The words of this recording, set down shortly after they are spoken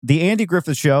The Andy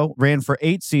Griffith Show ran for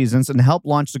 8 seasons and helped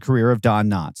launch the career of Don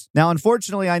Knotts. Now,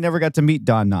 unfortunately, I never got to meet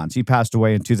Don Knotts. He passed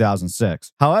away in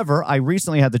 2006. However, I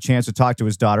recently had the chance to talk to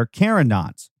his daughter, Karen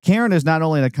Knotts. Karen is not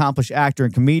only an accomplished actor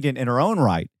and comedian in her own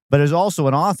right, but is also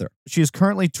an author. She is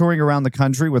currently touring around the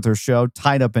country with her show,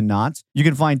 Tied Up in Knots. You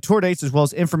can find tour dates as well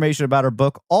as information about her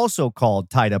book, also called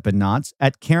Tied Up in Knots,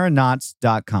 at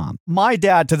KarenKnotts.com. My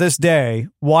dad, to this day,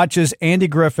 watches Andy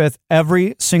Griffith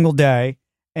every single day,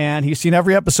 and he's seen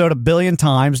every episode 1 billion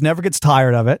times, never gets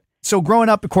tired of it. So growing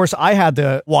up, of course, I had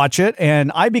to watch it, and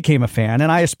I became a fan,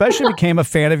 and I especially became a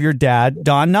fan of your dad,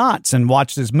 Don Knotts, and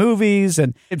watched his movies.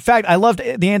 And in fact, I loved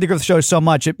the Andy Griffith Show so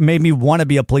much, it made me want to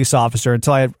be a police officer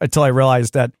until I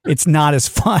realized that it's not as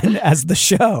fun as the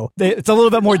show. It's a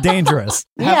little bit more dangerous.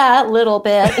 Yeah, a little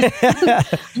bit.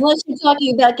 Unless you're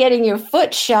talking about getting your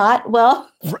foot shot, well...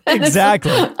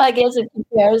 Exactly. I guess it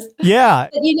compares. Yeah.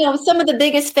 But, some of the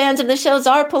biggest fans of the shows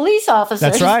are police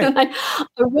officers. That's right. And I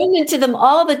run into them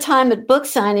all the time at book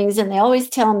signings, and they always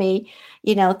tell me,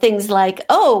 things like,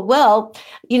 oh, well,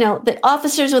 the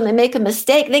officers, when they make a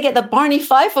mistake, they get the Barney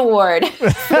Fife Award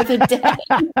for the day.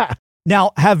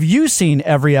 Now, have you seen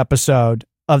every episode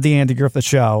of the Andy Griffith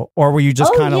Show, or were you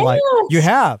just kind of like, you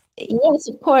have? Yes,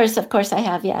 of course I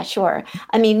have. Yeah, sure.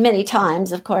 I mean, many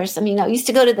times, of course. I mean, I used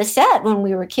to go to the set when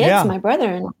we were kids, my brother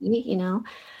and I,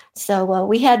 So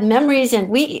we had memories,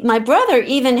 and my brother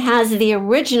even has the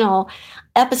original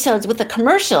episodes with the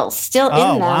commercials still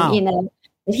in them, wow.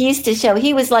 He used to show,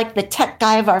 he was like the tech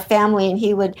guy of our family, and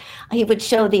he would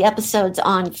show the episodes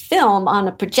on film on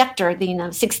a projector, the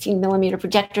 16 millimeter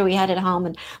projector we had at home,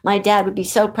 and my dad would be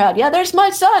so proud. Yeah, there's my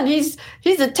son. He's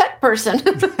a tech person.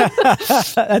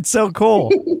 That's so cool.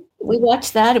 We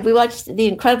watched that. We watched The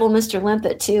Incredible Mr.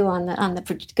 Limpet too on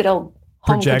the good old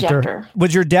home projector.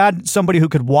 Was your dad somebody who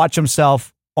could watch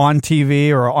himself on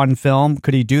TV or on film?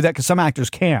 Could he do that? Because some actors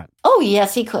can't. Oh,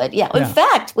 yes, he could. Yeah. In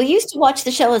fact, we used to watch the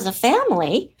show as a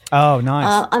family. Oh,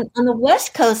 nice. On the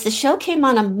West Coast, the show came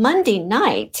on a Monday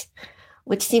night,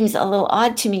 which seems a little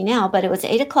odd to me now, but it was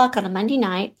 8:00 on a Monday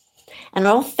night. And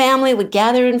our whole family would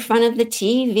gather in front of the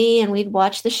TV, and we'd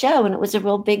watch the show. And it was a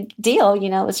real big deal.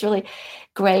 It was really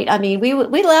great. I mean, we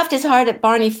laughed as hard at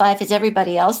Barney Fife as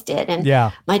everybody else did. And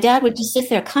my dad would just sit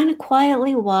there kind of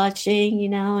quietly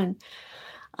watching, and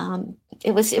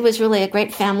it was really a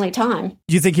great family time.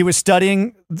 Do you think he was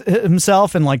studying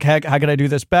himself and like, how could I do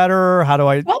this better? How do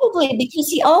I? Probably because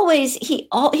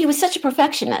he was such a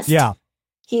perfectionist. Yeah.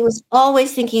 He was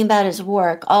always thinking about his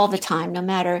work all the time, no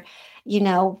matter,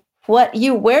 where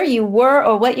you were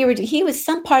or what you were doing.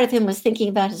 Some part of him was thinking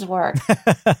about his work.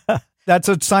 That's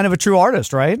a sign of a true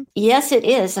artist, right? Yes, it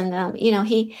is. And,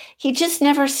 he just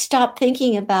never stopped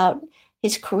thinking about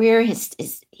his career, his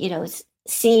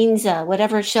scenes,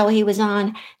 whatever show he was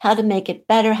on, how to make it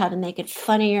better, how to make it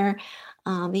funnier.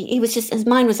 He was just, his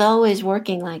mind was always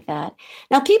working like that.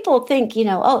 Now people think,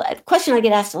 a question I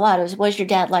get asked a lot is, was your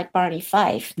dad like Barney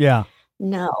Fife? Yeah.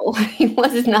 No, he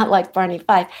was not like Barney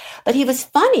Fife, but he was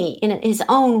funny in his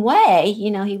own way.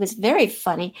 He was very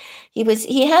funny.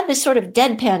 He had this sort of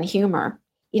deadpan humor.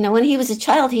 When he was a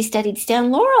child, he studied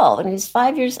Stan Laurel. When he was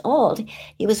 5 years old,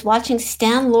 he was watching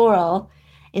Stan Laurel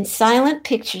in silent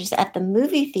pictures at the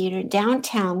movie theater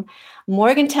downtown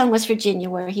Morgantown, West Virginia,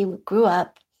 where he grew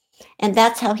up. And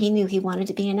that's how he knew he wanted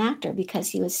to be an actor, because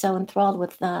he was so enthralled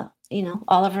with,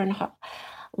 Oliver and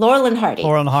Laurel and Hardy.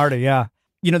 Laurel and Hardy, yeah.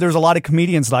 There's a lot of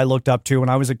comedians that I looked up to when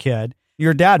I was a kid.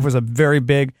 Your dad was a very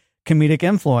big comedic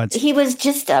influence. He was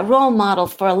just a role model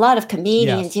for a lot of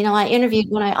comedians. Yes. I interviewed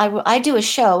when I do a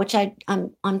show, which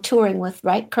I'm touring with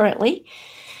currently.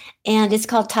 And it's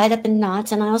called Tied Up in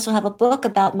Knots. And I also have a book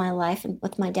about my life and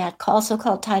with my dad also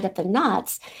called Tied Up in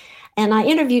Knots. And I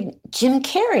interviewed Jim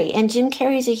Carrey, and Jim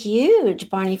Carrey's a huge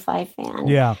Barney Fife fan.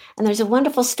 Yeah. And there's a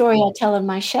wonderful story I tell in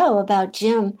my show about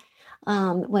Jim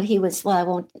when he was, I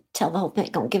won't tell the whole thing,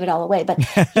 don't give it all away, but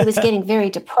he was getting very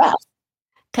depressed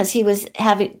because he was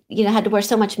had to wear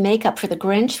so much makeup for the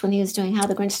Grinch when he was doing How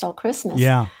the Grinch Stole Christmas.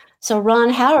 Yeah. So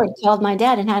Ron Howard called my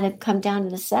dad and had him come down to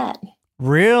the set.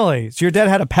 Really? So your dad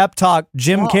had a pep talk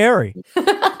Jim Carrey.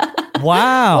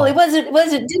 Wow.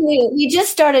 Well, he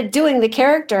just started doing the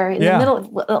character in the middle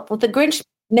with the Grinch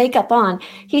makeup on.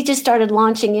 He just started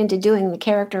launching into doing the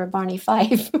character of Barney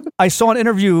Fife. I saw an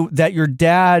interview that your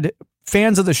dad,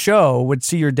 fans of the show would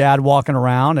see your dad walking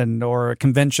around or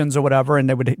conventions or whatever, and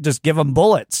they would just give him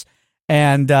bullets.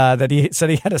 And that he said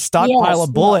he had a stockpile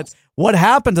of bullets. Yes. What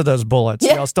happened to those bullets?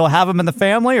 Yeah. Y'all still have them in the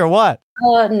family or what?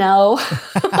 No.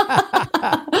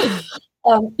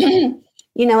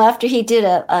 After he did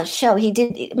a show,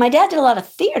 my dad did a lot of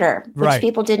theater, which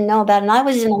people didn't know about. And I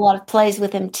was in a lot of plays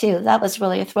with him too. That was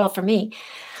really a thrill for me.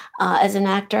 as an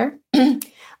actor.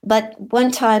 But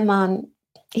one time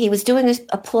he was doing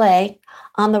a play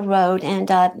on the road, and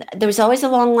there was always a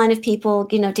long line of people,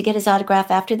 to get his autograph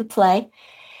after the play.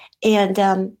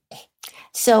 And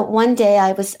so one day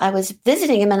I was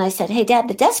visiting him, and I said, "Hey, Dad,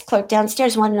 the desk clerk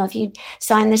downstairs wanted to know if you'd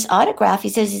sign this autograph." He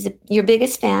says he's your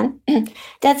biggest fan.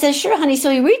 Dad says, "Sure, honey." So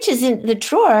he reaches in the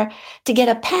drawer to get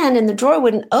a pen, and the drawer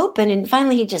wouldn't open. And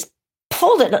finally, he just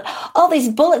pulled it. All these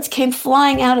bullets came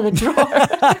flying out of the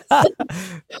drawer.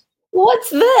 "What's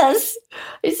this?"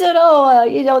 He said,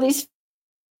 "Oh, these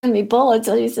me bullets."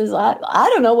 And he says, I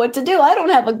don't know what to do. I don't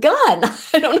have a gun.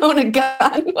 I don't own a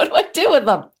gun. What do I do with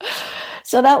them?"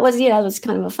 So that was, it was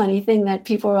kind of a funny thing that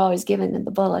people were always giving them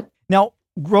the bullet. Now,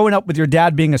 growing up with your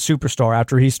dad being a superstar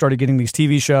after he started getting these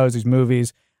TV shows, these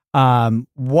movies,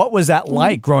 what was that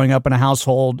like growing up in a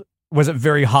household? Was it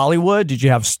very Hollywood? Did you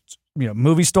have,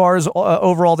 movie stars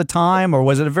over all the time, or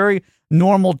was it a very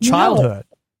normal childhood?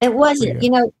 No, it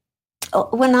wasn't.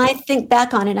 When I think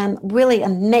back on it, I'm really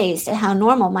amazed at how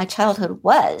normal my childhood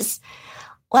was.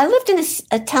 Well, I lived in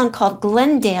a town called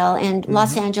Glendale in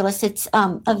Los Angeles. It's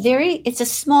it's a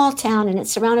small town, and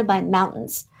it's surrounded by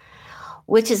mountains,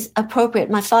 which is appropriate.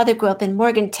 My father grew up in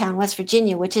Morgantown, West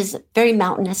Virginia, which is very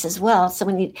mountainous as well. So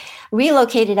when he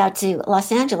relocated out to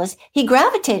Los Angeles, he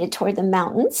gravitated toward the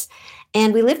mountains.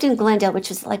 And we lived in Glendale, which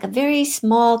was like a very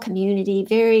small community,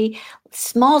 very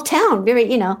small town,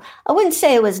 very, I wouldn't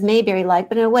say it was Mayberry-like,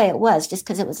 but in a way it was, just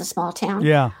because it was a small town.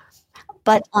 Yeah.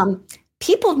 But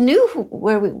people knew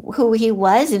who he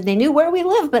was, and they knew where we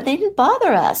lived, but they didn't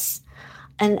bother us.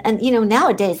 And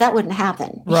nowadays that wouldn't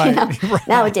happen. Right. Right.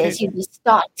 Nowadays you'd be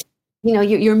stalked.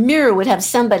 Your mirror would have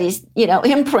somebody's,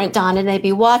 imprint on it, and they'd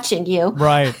be watching you.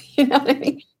 Right. You know what I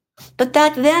mean? But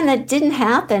back then that didn't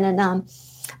happen. And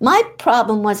my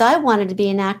problem was I wanted to be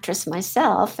an actress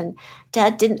myself, and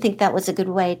Dad didn't think that was a good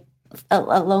way, a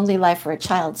lonely life for a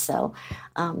child. So,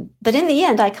 but in the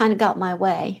end, I kind of got my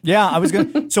way. Yeah, I was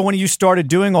going to. So when you started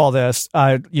doing all this,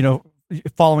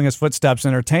 following his footsteps in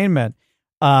entertainment,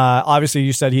 obviously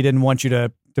you said he didn't want you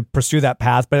to pursue that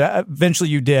path, but eventually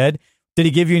you did. Did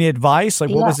he give you any advice? Like,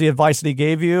 what was the advice that he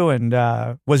gave you? And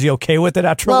was he okay with it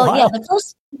after a while? Well, yeah,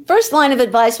 the first line of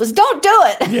advice was, "Don't do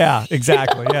it." Yeah,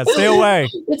 exactly. Yeah, stay away.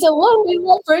 It's a lonely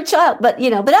life for a child. But,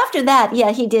 but after that,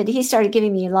 yeah, he did. He started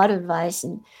giving me a lot of advice.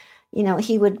 And,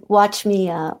 he would watch me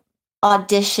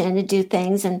audition and do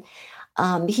things. And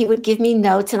he would give me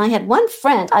notes. And I had one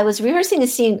friend. I was rehearsing a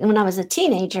scene when I was a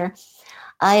teenager.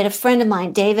 I had a friend of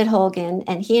mine, David Hogan,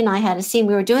 and he and I had a scene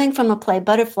we were doing from a play,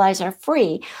 Butterflies Are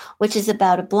Free, which is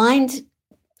about a blind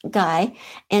guy.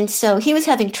 And so he was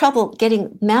having trouble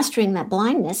mastering that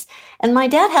blindness. And my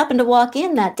dad happened to walk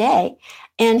in that day,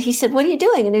 and he said, "What are you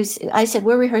doing?" And I said,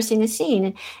 "We're rehearsing a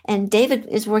scene." And David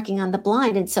is working on the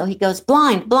blind. And so he goes,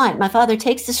 "Blind, blind." My father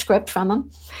takes the script from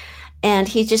him, and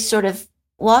he just sort of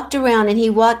walked around, and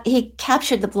he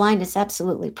captured the blindness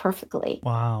absolutely perfectly.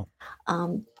 Wow.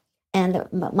 And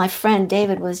my friend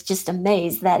David was just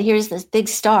amazed that here's this big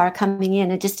star coming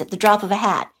in and just at the drop of a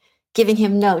hat, giving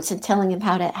him notes and telling him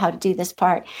how to do this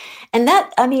part. And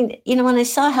that, when I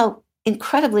saw how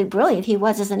incredibly brilliant he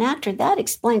was as an actor, that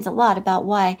explains a lot about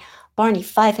why Barney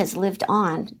Fife has lived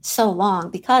on so long,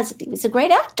 because he was a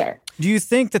great actor. Do you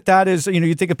think that is,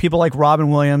 you think of people like Robin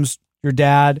Williams, your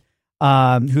dad,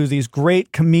 who's these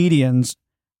great comedians,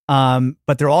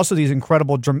 but they're also these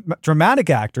incredible dramatic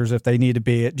actors if they need to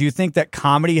be. Do you think that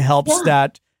comedy helps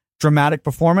that dramatic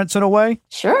performance in a way?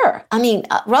 Sure.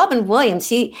 Robin Williams,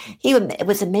 he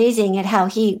was amazing at how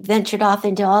he ventured off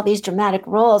into all these dramatic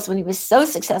roles when he was so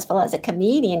successful as a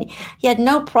comedian. He had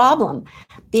no problem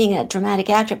being a dramatic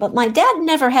actor, but my dad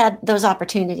never had those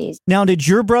opportunities. Now, did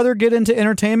your brother get into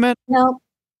entertainment?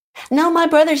 No, my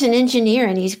brother's an engineer,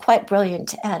 and he's quite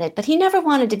brilliant at it, but he never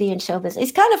wanted to be in show business.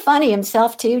 He's kind of funny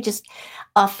himself too, just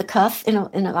off the cuff, in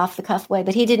an off the cuff way,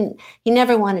 but he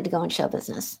never wanted to go in show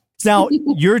business. Now,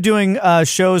 you're doing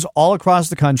shows all across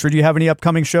the country. Do you have any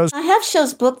upcoming shows? I have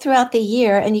shows booked throughout the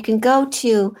year, and you can go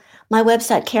to my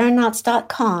website,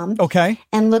 KarenKnotts.com. Okay.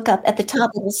 And look up at the top,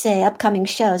 it will say upcoming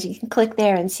shows. You can click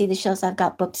there and see the shows I've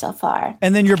got booked so far.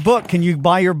 And then your book, can you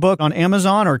buy your book on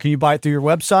Amazon, or can you buy it through your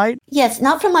website? Yes,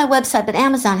 not from my website, but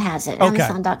Amazon has it, okay.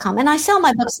 Amazon.com. And I sell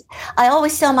my books. I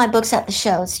always sell my books at the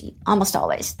shows, almost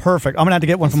always. Perfect. I'm going to have to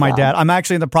get one from my dad. I'm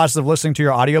actually in the process of listening to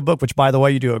your audiobook, which, by the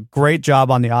way, you do a great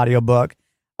job on the audiobook.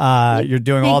 You're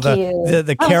doing all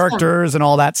the characters and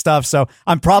all that stuff. So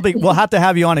we'll have to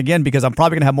have you on again, because I'm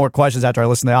probably going to have more questions after I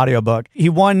listen to the audiobook. He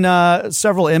won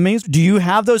several Emmys. Do you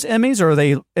have those Emmys, or are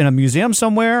they in a museum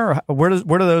somewhere? Or where do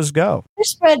those go?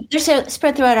 They're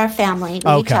spread throughout our family.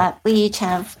 We each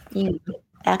have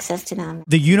access to them.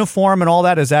 The uniform and all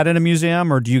that, is that in a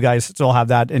museum, or do you guys still have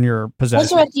that in your possession?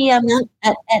 Those are at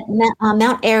the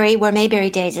Mount Airy, where Mayberry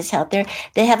Days is held.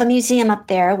 They have a museum up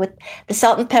there with the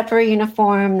salt and pepper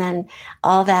uniform and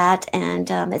all that, and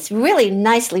it's really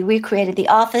nicely recreated. The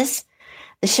office,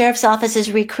 the sheriff's office,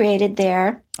 is recreated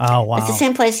there. Oh wow! It's the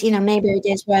same place, Mayberry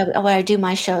Days, where I do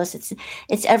my shows.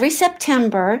 It's every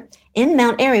September in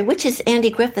Mount Airy, which is Andy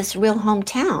Griffith's real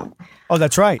hometown. Oh,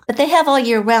 that's right. But they have all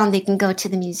year round. They can go to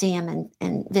the museum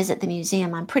and visit the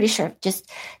museum. I'm pretty sure.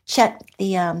 Just check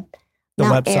the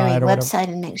Mount Airy website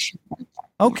and make sure.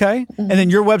 Okay. Mm-hmm. And then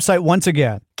your website once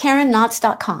again.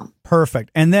 KarenKnotts.com.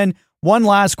 Perfect. And then one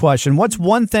last question. What's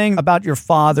one thing about your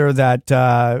father that,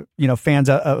 fans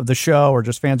of the show or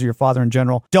just fans of your father in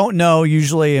general don't know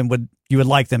usually and you would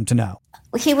like them to know?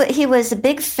 He was a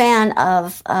big fan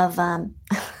of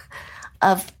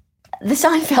the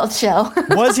Seinfeld show.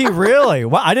 Was he really?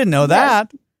 Well, I didn't know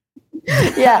that.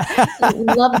 Yeah, he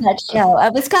loved that show. I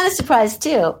was kind of surprised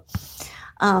too.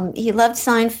 He loved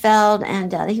Seinfeld,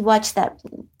 and he watched that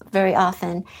very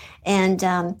often. And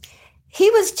he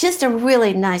was just a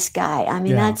really nice guy. I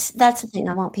mean, that's the thing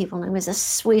I want people to know. He was a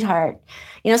sweetheart.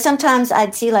 Sometimes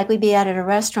I'd see, like, we'd be out at a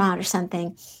restaurant or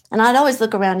something, and I'd always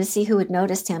look around to see who had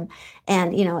noticed him.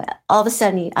 And, all of a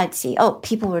sudden I'd see,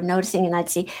 people were noticing, and I'd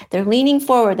see they're leaning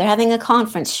forward. They're having a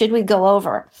conference. Should we go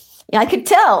over? I could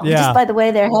tell just by the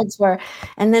way their heads were.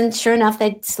 And then sure enough,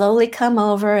 they'd slowly come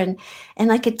over, and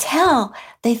I could tell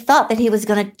they thought that he was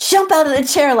going to jump out of the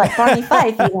chair like Barney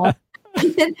Fife,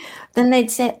 Then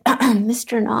they'd say,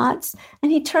 Mr. Knotts,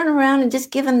 and he'd turn around and just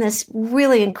give him this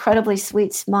really incredibly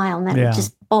sweet smile, and that would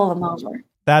just bowl him over.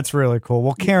 That's really cool.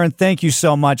 Well, Karen, thank you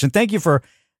so much. And thank you for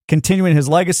continuing his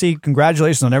legacy.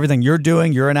 Congratulations on everything you're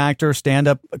doing. You're an actor,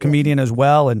 stand-up comedian as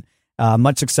well, and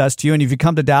much success to you. And if you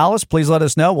come to Dallas, please let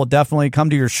us know. We'll definitely come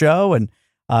to your show and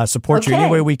support you any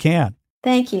way we can.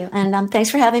 Thank you. And thanks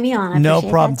for having me on. No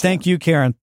problem. Thank you, Karen.